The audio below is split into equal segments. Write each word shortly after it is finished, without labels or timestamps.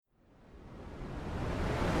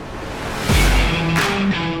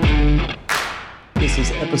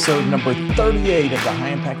episode number 38 of the High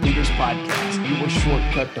Impact Leaders Podcast, your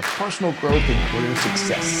shortcut to personal growth and career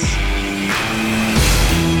success.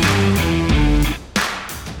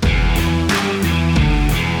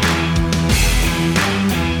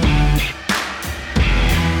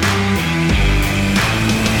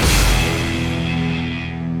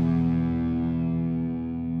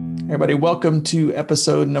 Everybody, welcome to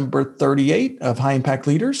episode number 38 of High Impact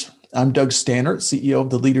Leaders. I'm Doug Stannard, CEO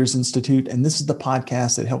of the Leaders Institute, and this is the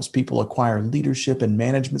podcast that helps people acquire leadership and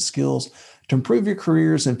management skills to improve your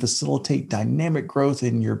careers and facilitate dynamic growth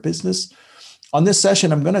in your business. On this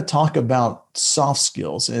session, I'm going to talk about soft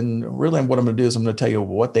skills, and really what I'm going to do is I'm going to tell you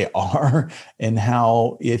what they are and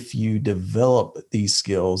how, if you develop these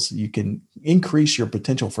skills, you can increase your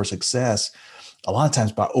potential for success a lot of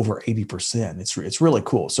times by over 80%. It's really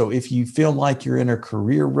cool. So if you feel like you're in a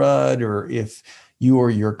career rut, or if you or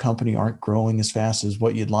your company aren't growing as fast as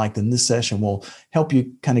what you'd like, then this session will help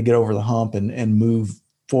you kind of get over the hump and move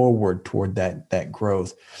forward toward that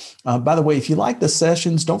growth. By the way, if you like the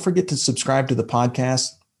sessions, don't forget to subscribe to the podcast.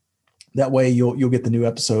 That way you'll get the new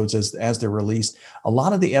episodes as they're released. A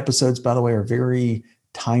lot of the episodes, by the way, are very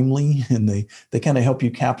timely, and they kind of help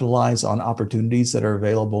you capitalize on opportunities that are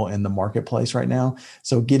available in the marketplace right now.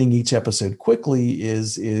 So getting each episode quickly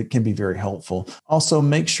it can be very helpful. Also,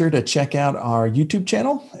 make sure to check out our YouTube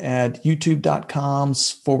channel at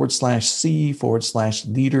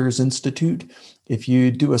youtube.com/C/Leaders Institute. If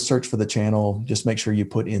you do a search for the channel, just make sure you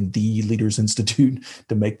put in the Leaders Institute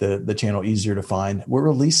to make the channel easier to find. We're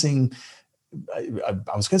releasing, I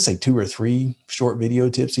was going to say 2 or 3 short video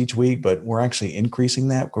tips each week, but we're actually increasing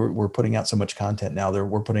that. We're putting out so much content now.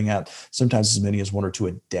 We're putting out sometimes as many as 1 or 2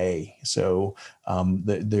 a day. So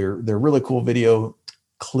they're really cool video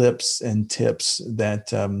clips and tips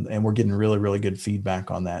that, and we're getting really, really good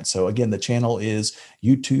feedback on that. So again, the channel is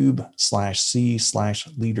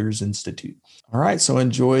youtube.com/C/Leaders Institute. All right. So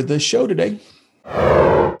enjoy the show today.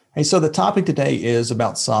 Hey, so the topic today is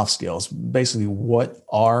about soft skills. Basically, what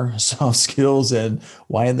are soft skills and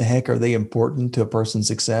why in the heck are they important to a person's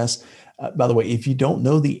success? By the way, if you don't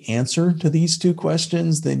know the answer to these 2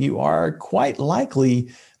 questions, then you are quite likely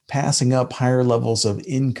passing up higher levels of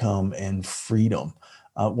income and freedom.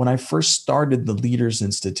 When I first started the Leaders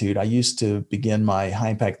Institute, I used to begin my high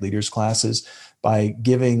impact leaders classes by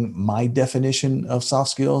giving my definition of soft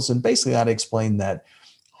skills. And basically, I'd explain that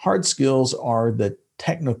hard skills are the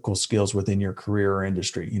technical skills within your career or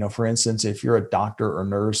industry. For instance, if you're a doctor or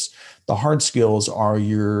nurse, the hard skills are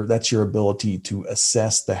that's your ability to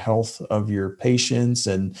assess the health of your patients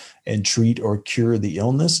and treat or cure the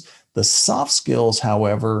illness. The soft skills,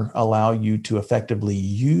 however, allow you to effectively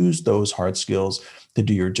use those hard skills to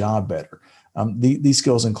do your job better. These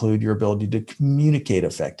skills include your ability to communicate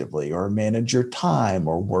effectively, or manage your time,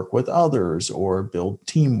 or work with others, or build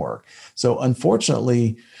teamwork. So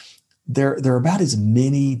unfortunately, there are about as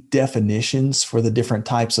many definitions for the different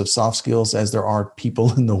types of soft skills as there are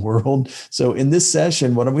people in the world. So in this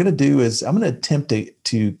session, what I'm going to do is I'm going to attempt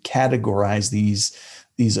to categorize these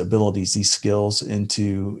abilities, these skills,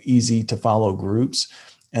 into easy to follow groups.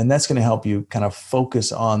 And that's going to help you kind of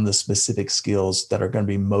focus on the specific skills that are going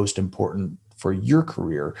to be most important for your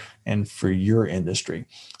career and for your industry.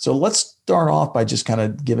 So let's start off by just kind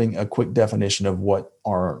of giving a quick definition of what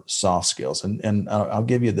are soft skills. And I'll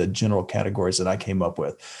give you the general categories that I came up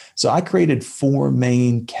with. So I created 4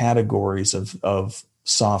 main categories of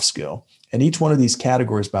soft skill. And each one of these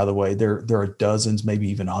categories, by the way, there are dozens, maybe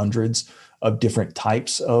even hundreds of different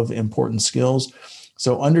types of important skills.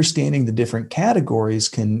 So understanding the different categories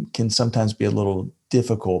can sometimes be a little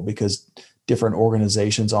difficult, because different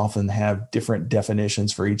organizations often have different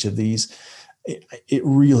definitions for each of these. It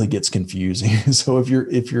really gets confusing. So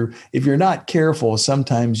if you're not careful,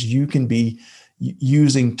 sometimes you can be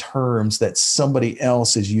using terms that somebody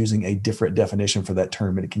else is using a different definition for that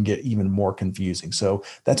term, and it can get even more confusing. So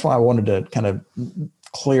that's why I wanted to kind of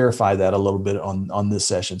clarify that a little bit on this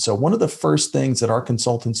session. So one of the first things that our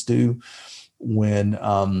consultants do when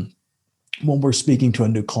we're speaking to a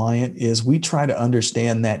new client is we try to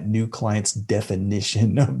understand that new client's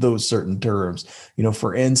definition of those certain terms.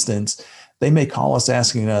 For instance, they may call us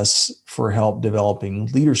asking us for help developing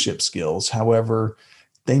leadership skills. However,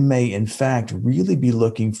 they may in fact really be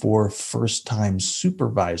looking for first-time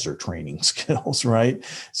supervisor training skills, right?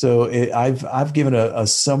 So I've given a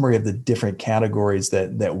summary of the different categories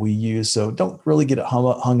that we use. So don't really get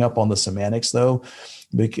hung up on the semantics, though.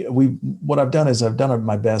 What I've done is I've done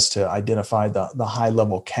my best to identify the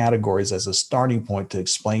high-level categories as a starting point to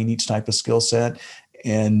explain each type of skill set,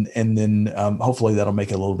 and then hopefully that'll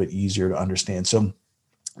make it a little bit easier to understand. So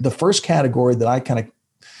the first category that I kind of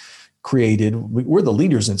created, we're the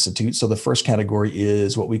Leaders Institute. So the first category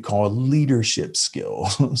is what we call a leadership skill.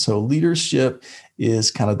 So leadership is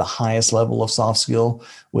kind of the highest level of soft skill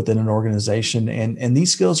within an organization. And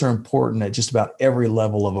these skills are important at just about every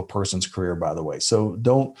level of a person's career, by the way. So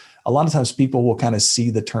a lot of times people will kind of see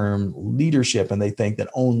the term leadership and they think that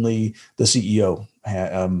only the CEO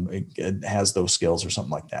has those skills or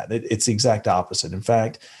something like that. It's the exact opposite. In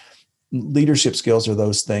fact, leadership skills are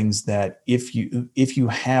those things that if you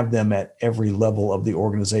have them at every level of the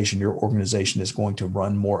organization, your organization is going to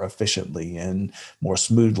run more efficiently and more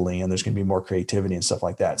smoothly, and there's going to be more creativity and stuff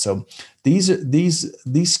like that. So these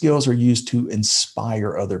skills are used to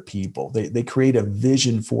inspire other people. They create a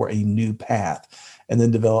vision for a new path, and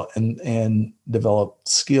then develop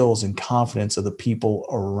skills and confidence of the people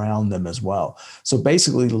around them as well. So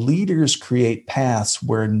basically, leaders create paths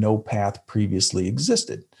where no path previously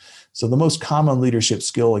existed. So the most common leadership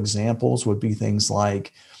skill examples would be things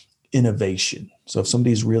like innovation. So if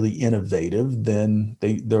somebody's really innovative, then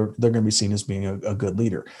they're going to be seen as being a good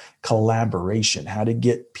leader. Collaboration, how to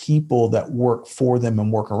get people that work for them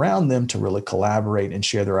and work around them to really collaborate and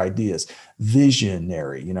share their ideas.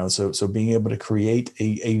 Visionary, so being able to create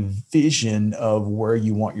a vision of where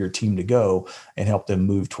you want your team to go and help them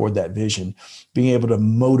move toward that vision. Being able to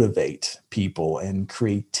motivate people, and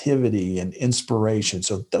creativity and inspiration.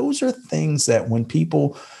 So those are things that when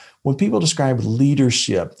people describe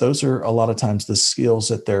leadership, those are a lot of times the skills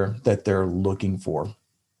that they're looking for.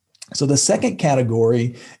 So the second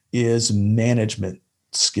category is management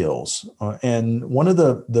skills. And one of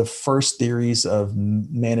the first theories of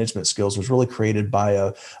management skills was really created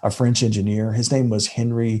by a French engineer. His name was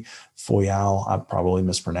Henry Fayol. I probably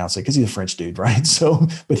mispronounced it because he's a French dude, right? So,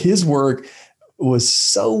 but his work was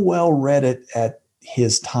so well read at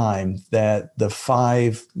his time that the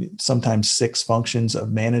 5, sometimes 6 functions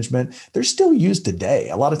of management, they're still used today.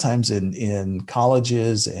 A lot of times in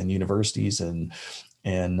colleges and universities and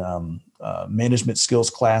management skills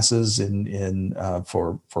classes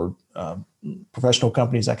for professional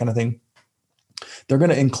companies, that kind of thing. They're going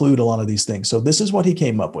to include a lot of these things. So this is what he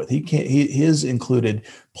came up with. His included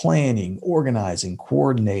planning, organizing,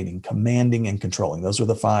 coordinating, commanding, and controlling. Those are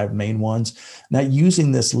the 5 main ones. Now,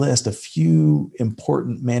 using this list, a few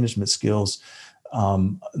important management skills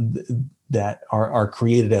that are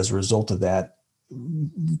created as a result of that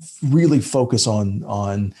really focus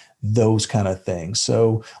on those kind of things.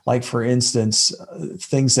 So like, for instance,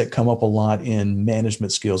 things that come up a lot in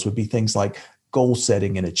management skills would be things like goal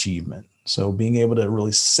setting and achievement. So being able to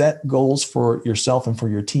really set goals for yourself and for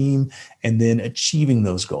your team, and then achieving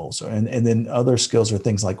those goals. And then other skills are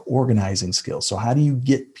things like organizing skills. So how do you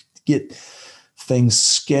get things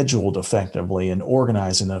scheduled effectively and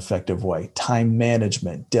organized in an effective way? Time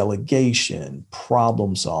management, delegation,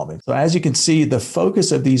 problem solving. So as you can see, the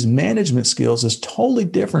focus of these management skills is totally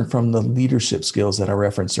different from the leadership skills that I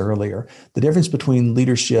referenced earlier. The difference between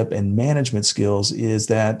leadership and management skills is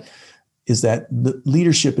that the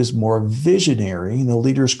leadership is more visionary. The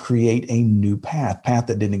leaders create a new path that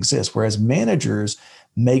didn't exist, whereas managers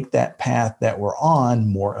make that path that we're on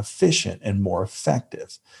more efficient and more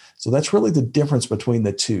effective. So that's really the difference between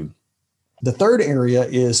the two. The third area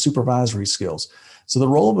is supervisory skills. So the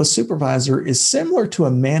role of a supervisor is similar to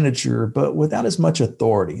a manager, but without as much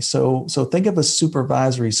authority. So think of a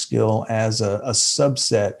supervisory skill as a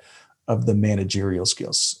subset of the managerial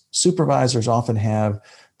skills. Supervisors often have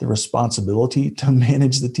the responsibility to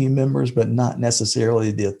manage the team members, but not necessarily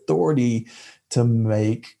the authority to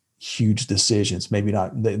make huge decisions. Maybe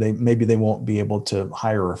not. Maybe they won't be able to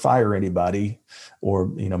hire or fire anybody, or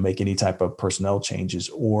make any type of personnel changes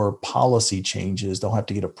or policy changes. They'll have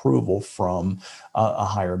to get approval from a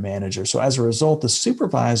higher manager. So as a result, the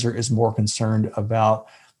supervisor is more concerned about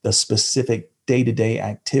the specific day-to-day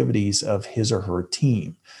activities of his or her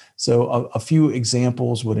team. So a few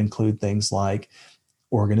examples would include things like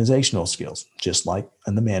organizational skills, just like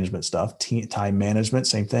in the management stuff. Time management,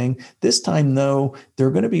 same thing. This time, though, there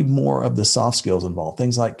are going to be more of the soft skills involved,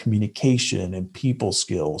 things like communication and people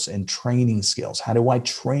skills and training skills. How do I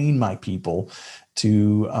train my people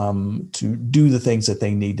to do the things that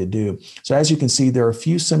they need to do? So as you can see, there are a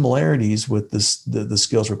few similarities with the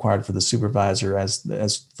skills required for the supervisor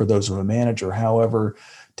as for those of a manager. However,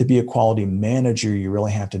 to be a quality manager, you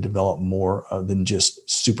really have to develop more than just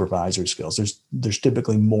supervisor skills. There's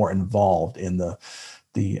typically more involved in the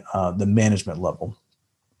management level.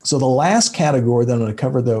 So the last category that I'm going to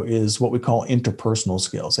cover, though, is what we call interpersonal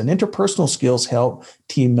skills. And interpersonal skills help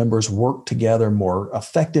team members work together more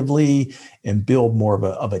effectively and build more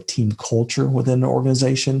of a team culture within an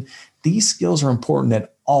organization. These skills are important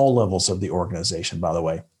at all levels of the organization, by the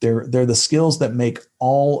way. They're the skills that make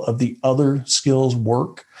all of the other skills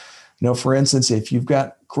work. For instance, if you've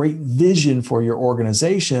got great vision for your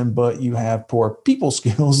organization, but you have poor people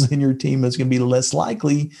skills, then your team is going to be less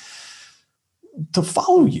likely to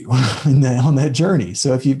follow you on that journey.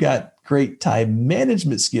 So if you've got great time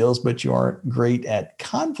management skills, but you aren't great at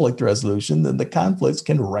conflict resolution, then the conflicts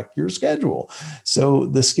can wreck your schedule. So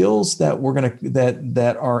the skills that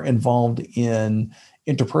that are involved in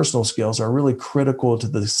interpersonal skills are really critical to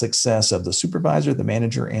the success of the supervisor, the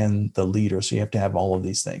manager, and the leader. So you have to have all of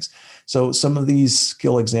these things. So some of these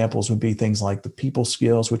skill examples would be things like the people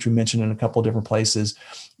skills, which we mentioned in a couple of different places,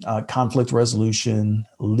 conflict resolution,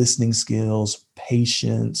 listening skills,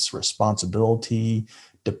 patience, responsibility,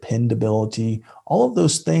 dependability. All of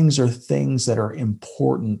those things are things that are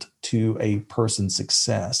important to a person's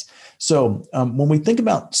success. So when we think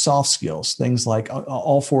about soft skills, things like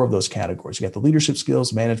all four of those categories, you got the leadership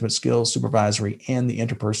skills, management skills, supervisory, and the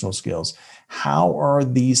interpersonal skills. How are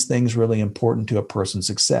these things really important to a person's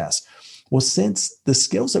success? Well, since the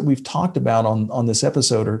skills that we've talked about on this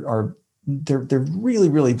episode are they're really,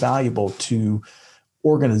 really valuable to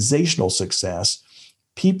organizational success,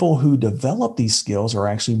 people who develop these skills are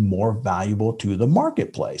actually more valuable to the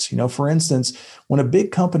marketplace. For instance, when a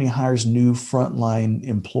big company hires new frontline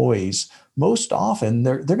employees, most often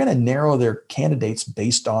they're going to narrow their candidates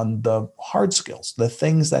based on the hard skills, the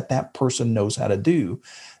things that person knows how to do.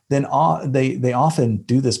 Then they often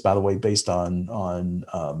do this, by the way, based on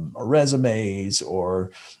resumes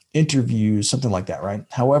or interviews, something like that, right?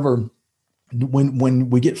 However, when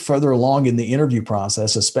we get further along in the interview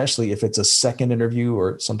process, especially if it's a second interview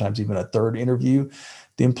or sometimes even a third interview,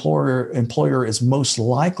 the employer is most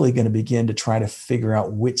likely going to begin to try to figure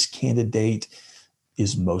out which candidate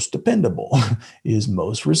is most dependable, is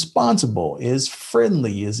most responsible, is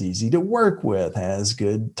friendly, is easy to work with, has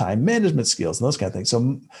good time management skills, and those kind of things.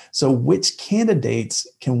 So which candidates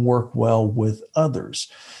can work well with others?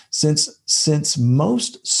 Since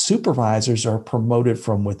most supervisors are promoted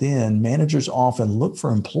from within, managers often look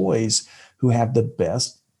for employees who have the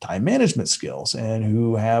best time management skills and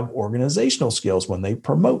who have organizational skills when they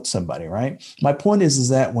promote somebody, right? My point is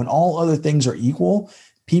that when all other things are equal,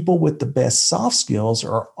 people with the best soft skills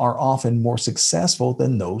are often more successful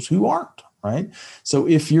than those who aren't, right? So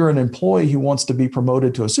if you're an employee who wants to be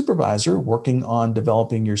promoted to a supervisor, working on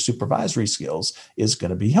developing your supervisory skills is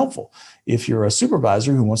going to be helpful. If you're a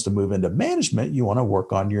supervisor who wants to move into management, you want to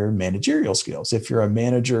work on your managerial skills. If you're a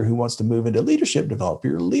manager who wants to move into leadership, develop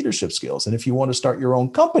your leadership skills. And if you want to start your own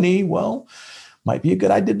company, well, might be a good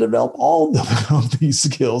idea to develop all of these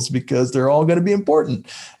skills because they're all going to be important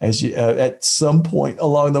as you at some point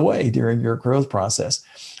along the way during your growth process.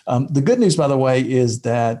 The good news, by the way, is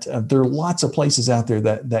that there are lots of places out there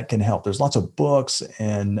that can help. There's lots of books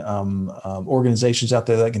and organizations out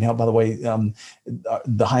there that can help. By the way,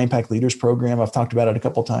 the High Impact Leaders Program, I've talked about it a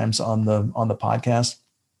couple of times on the podcast.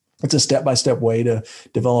 It's a step-by-step way to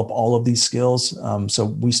develop all of these skills. So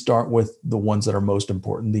we start with the ones that are most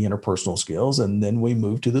important, the interpersonal skills, and then we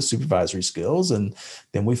move to the supervisory skills, and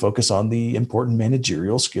then we focus on the important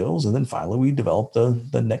managerial skills, and then finally we develop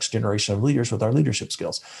the next generation of leaders with our leadership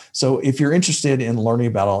skills. So if you're interested in learning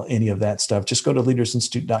about any of that stuff, just go to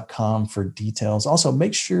leadersinstitute.com for details. Also,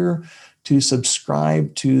 make sure to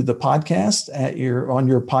subscribe to the podcast on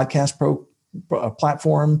your podcast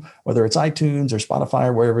platform, whether it's iTunes or Spotify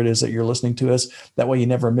or wherever it is that you're listening to us. That way you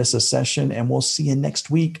never miss a session. And we'll see you next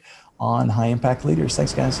week on High Impact Leaders.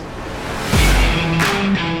 Thanks, guys.